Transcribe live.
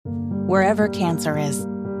Wherever cancer is,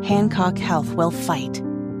 Hancock Health will fight.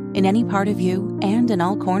 In any part of you and in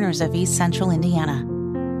all corners of East Central Indiana.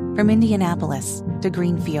 From Indianapolis to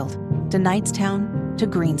Greenfield to Knightstown to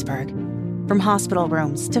Greensburg. From hospital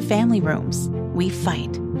rooms to family rooms, we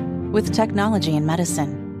fight. With technology and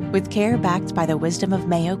medicine, with care backed by the wisdom of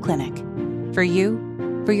Mayo Clinic. For you,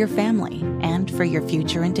 for your family, and for your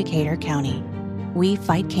future in Decatur County. We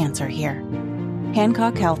fight cancer here.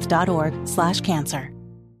 HancockHealth.org/cancer.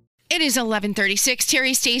 It is 11:36.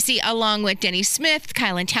 Terry Stacy along with Denny Smith,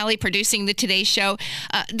 Kyle and Tally producing the Today Show.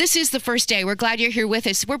 This is the first day. We're glad you're here with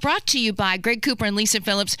us. We're brought to you by Greg Cooper and Lisa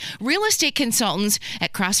Phillips, real estate consultants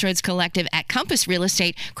at Crossroads Collective at Compass Real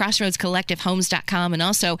Estate, CrossroadsCollectiveHomes.com, and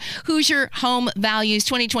also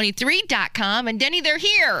HoosierHomeValues2023.com. And Denny, they're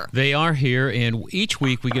here. They are here, and each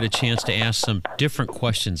week we get a chance to ask some different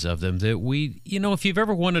questions of them that we, if you've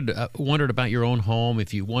ever wondered about your own home,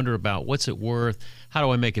 if you wonder about what's it worth, how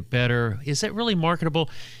do I make it better? Is it really marketable?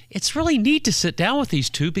 It's really neat to sit down with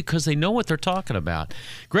these two because they know what they're talking about.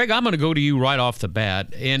 Greg, I'm going to go to you right off the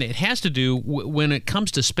bat, and it has to do when it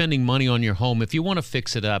comes to spending money on your home. If you want to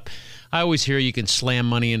fix it up, I always hear you can slam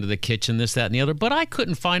money into the kitchen, this, that, and the other, but I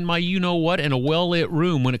couldn't find my you-know-what in a well-lit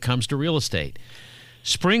room when it comes to real estate.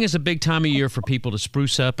 Spring is a big time of year for people to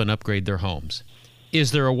spruce up and upgrade their homes.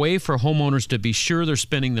 Is there a way for homeowners to be sure they're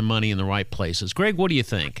spending their money in the right places? Greg, what do you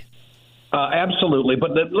think? Absolutely.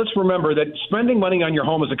 But let's remember that spending money on your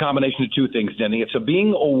home is a combination of two things, Denny. It's a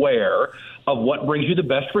being aware of what brings you the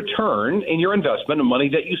best return in your investment and money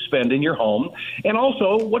that you spend in your home. And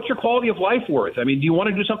also, what's your quality of life worth? I mean, do you want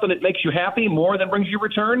to do something that makes you happy more than brings you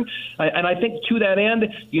return? And I think to that end,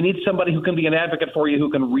 you need somebody who can be an advocate for you, who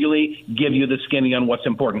can really give you the skinny on what's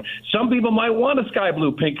important. Some people might want a sky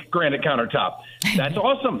blue pink granite countertop. That's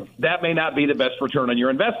awesome. That may not be the best return on your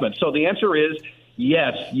investment. So the answer is,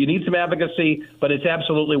 yes, you need some advocacy, but it's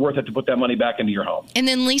absolutely worth it to put that money back into your home. And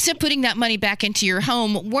then, Lisa, putting that money back into your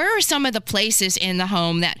home, where are some of the places in the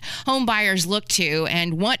home that home buyers look to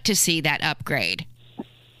and want to see that upgrade?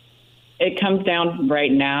 It comes down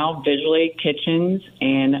right now, visually, kitchens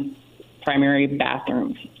and primary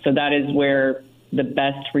bathrooms. So that is where the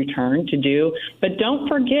best return to do. But don't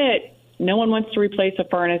forget, no one wants to replace a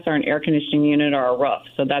furnace or an air conditioning unit or a roof.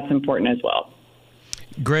 So that's important as well.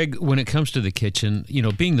 Greg, when it comes to the kitchen,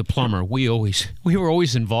 being the plumber, we were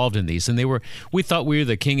always involved in these, and we thought we were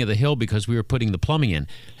the king of the hill because we were putting the plumbing in.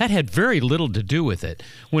 That had very little to do with it.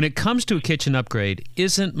 When it comes to a kitchen upgrade,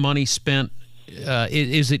 isn't money spent?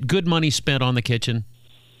 Is it good money spent on the kitchen?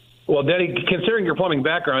 Well, Denny, considering your plumbing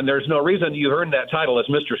background, there's no reason you earned that title as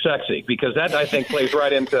Mr. Sexy, because that, I think, plays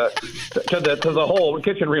right into the whole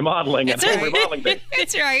kitchen remodeling and home remodeling thing.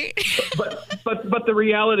 That's right. But the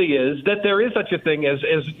reality is that there is such a thing as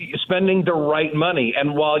spending the right money.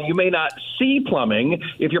 And while you may not see plumbing,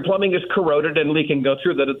 if your plumbing is corroded and leaking go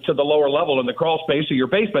through to the lower level in the crawl space of your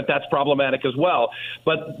basement, that's problematic as well.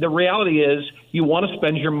 But the reality is you want to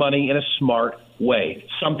spend your money in a smart way.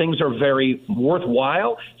 Some things are very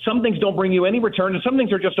worthwhile. Some things don't bring you any return, and some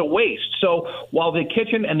things are just a waste. So while the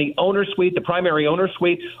kitchen and the owner suite, the primary owner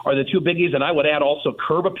suite, are the two biggies, and I would add also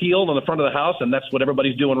curb appeal on the front of the house, and that's what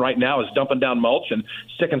everybody's doing right now is dumping down mulch and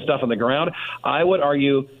sticking stuff on the ground, I would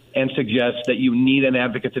argue and suggest that you need an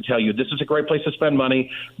advocate to tell you this is a great place to spend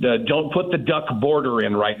money. Don't put the duck border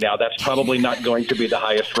in right now. That's probably not going to be the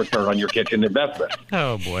highest return on your kitchen investment.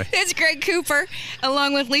 Oh, boy. It's Greg Cooper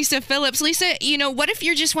along with Lisa Phillips. Lisa, what if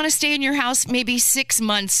you just want to stay in your house maybe 6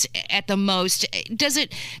 months at the most? Does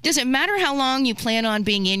it matter how long you plan on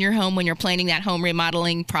being in your home when you're planning that home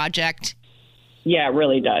remodeling project? Yeah, it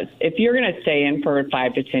really does. If you're going to stay in for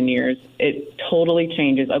 5 to 10 years, it totally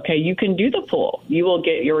changes. Okay, you can do the pool. You will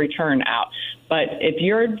get your return out. But if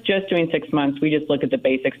you're just doing 6 months, we just look at the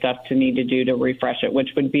basic stuff to need to do to refresh it, which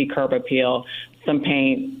would be curb appeal, some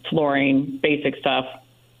paint, flooring, basic stuff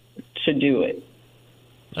to do it.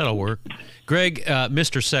 That'll work. Greg,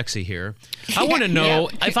 Mr. Sexy here. I want to know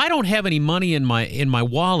if I don't have any money in my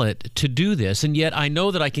wallet to do this, and yet I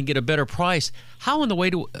know that I can get a better price. How in the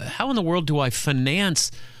world do I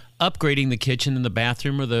finance upgrading the kitchen and the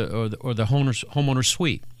bathroom or the homeowner's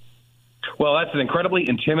suite? Well, that's an incredibly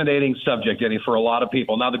intimidating subject, Eddie, for a lot of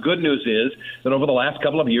people. Now, the good news is that over the last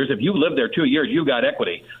couple of years, if you lived there 2 years, you've got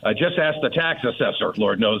equity. Just ask the tax assessor,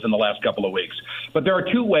 Lord knows, in the last couple of weeks. But there are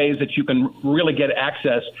two ways that you can really get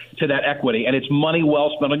access to that equity, and it's money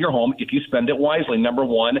well spent on your home if you spend it wisely. Number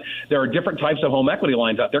one, there are different types of home equity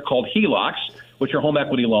lines out there called HELOCs, which are home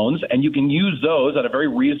equity loans, and you can use those at a very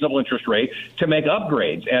reasonable interest rate to make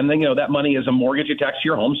upgrades. And then, that money is a mortgage attached to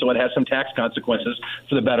your home, so it has some tax consequences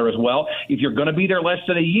for the better as well. If you're going to be there less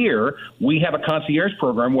than a year, we have a concierge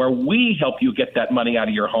program where we help you get that money out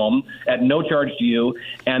of your home at no charge to you,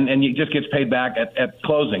 and it just gets paid back at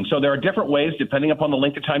closing. So there are different ways depending upon the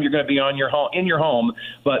length of time you're going to be in your home,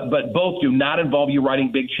 but both do not involve you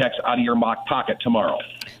writing big checks out of your pocket tomorrow.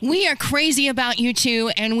 We are crazy about you two,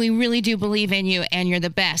 and we really do believe in you, and you're the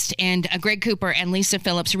best. And Greg Cooper and Lisa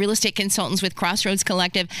Phillips, real estate consultants with Crossroads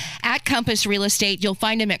Collective at Compass Real Estate. You'll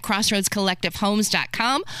find them at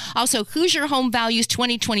crossroadscollectivehomes.com. Also,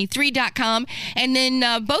 HoosierHomeValues2023.com. And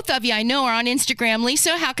then both of you, I know, are on Instagram.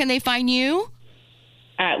 Lisa, how can they find you?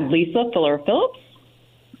 At Lisa Fuller Phillips.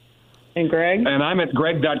 And Greg? And I'm at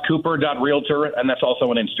greg.cooper.realtor, and that's also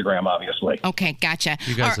on Instagram, obviously. Okay, gotcha.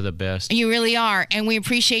 You guys are the best. You really are, and we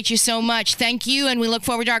appreciate you so much. Thank you, and we look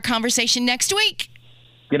forward to our conversation next week.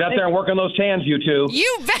 Get out there and work on those tans, you two.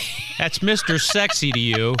 You bet. That's Mr. Sexy to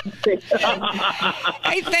you.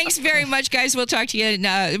 Hey, thanks very much, guys. We'll talk to you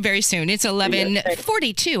very soon. It's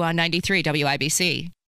 11:42 on 93 WIBC.